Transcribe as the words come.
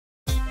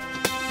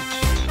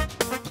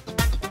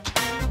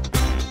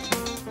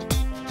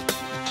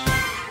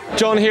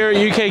John here at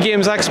UK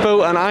Games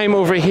Expo, and I'm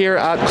over here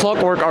at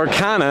Clockwork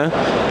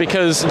Arcana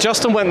because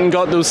Justin went and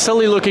got those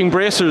silly looking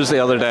bracers the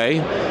other day,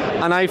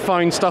 and I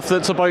found stuff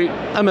that's about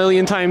a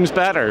million times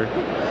better.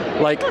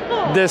 Like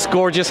this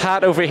gorgeous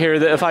hat over here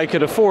that if I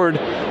could afford,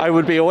 I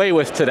would be away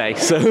with today.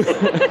 So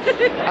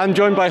I'm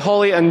joined by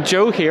Holly and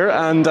Joe here,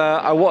 and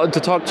I wanted to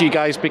talk to you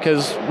guys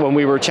because when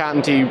we were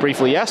chatting to you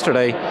briefly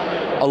yesterday,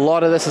 a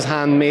lot of this is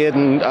handmade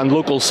and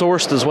local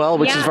sourced as well,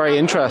 which is very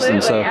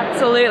interesting. So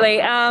absolutely.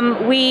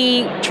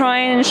 We try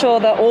and ensure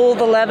that all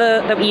the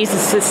leather that we use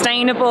is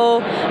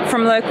sustainable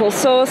from local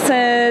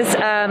sources.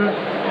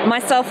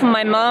 Myself and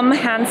my mum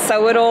hand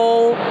sew it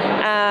all.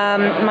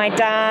 My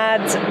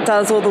dad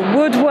does all the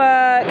woodwork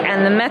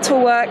and the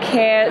metalwork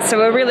here. So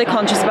we're really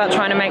conscious about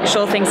trying to make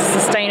sure things are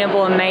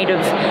sustainable and made of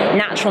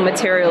natural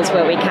materials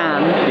where we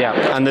can.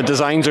 Yeah, and the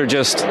designs are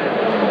just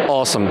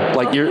awesome.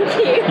 Like your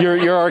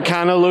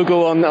Arcana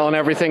logo on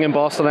everything,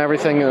 embossed on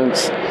everything. And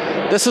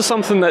this is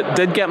something that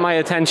did get my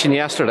attention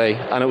yesterday,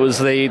 and it was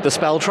the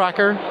spell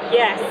tracker.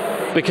 Yes.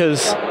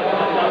 Because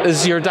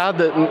is your dad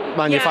that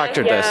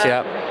manufactured this?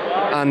 Yeah.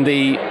 And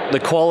the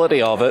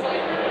quality of it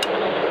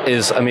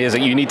is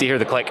amazing. You need to hear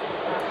the click.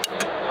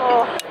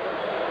 Oh,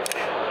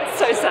 it's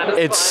so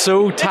satisfying. It's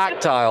so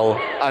tactile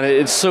and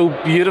it's so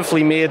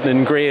beautifully made and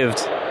engraved.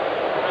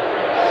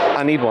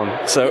 I need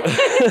one. So.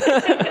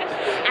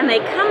 And they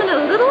come in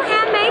a little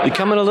handmade. They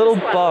come in a little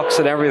box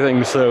and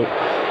everything. So.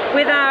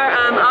 With our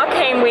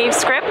arcane weave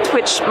script,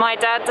 which my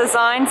dad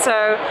designed,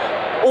 so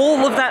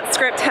all of that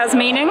script has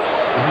meaning,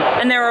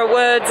 and there are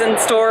words and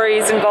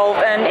stories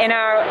involved. And in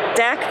our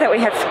deck that we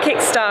have for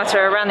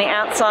Kickstarter, around the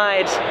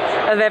outside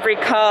of every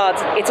card,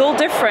 it's all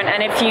different.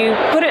 And if you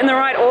put it in the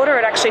right order,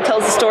 it actually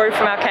tells a story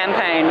from our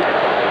campaign.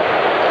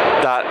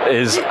 That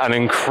is an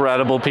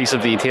incredible piece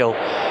of detail.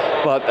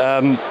 But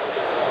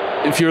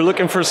if you're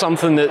looking for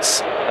something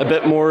that's a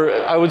bit more,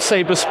 I would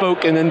say,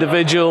 bespoke and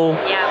individual,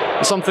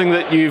 something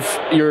that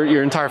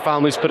your entire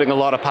family's putting a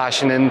lot of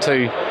passion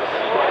into,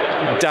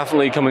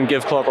 definitely come and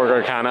give Clockwork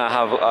Arcana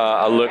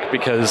a look,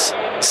 because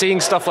seeing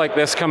stuff like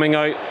this coming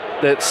out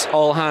that's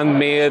all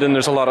handmade and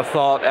there's a lot of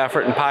thought,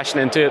 effort and passion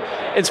into it,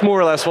 it's more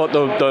or less what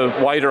the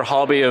wider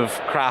hobby of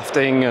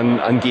crafting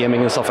and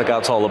gaming and stuff like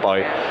that's all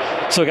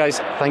about. So guys,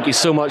 thank you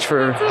so much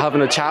for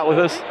having a chat with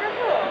us.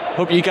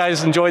 Hope you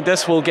guys enjoyed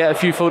this. We'll get a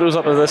few photos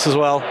up of this as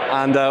well,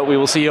 and we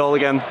will see you all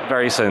again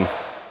very soon.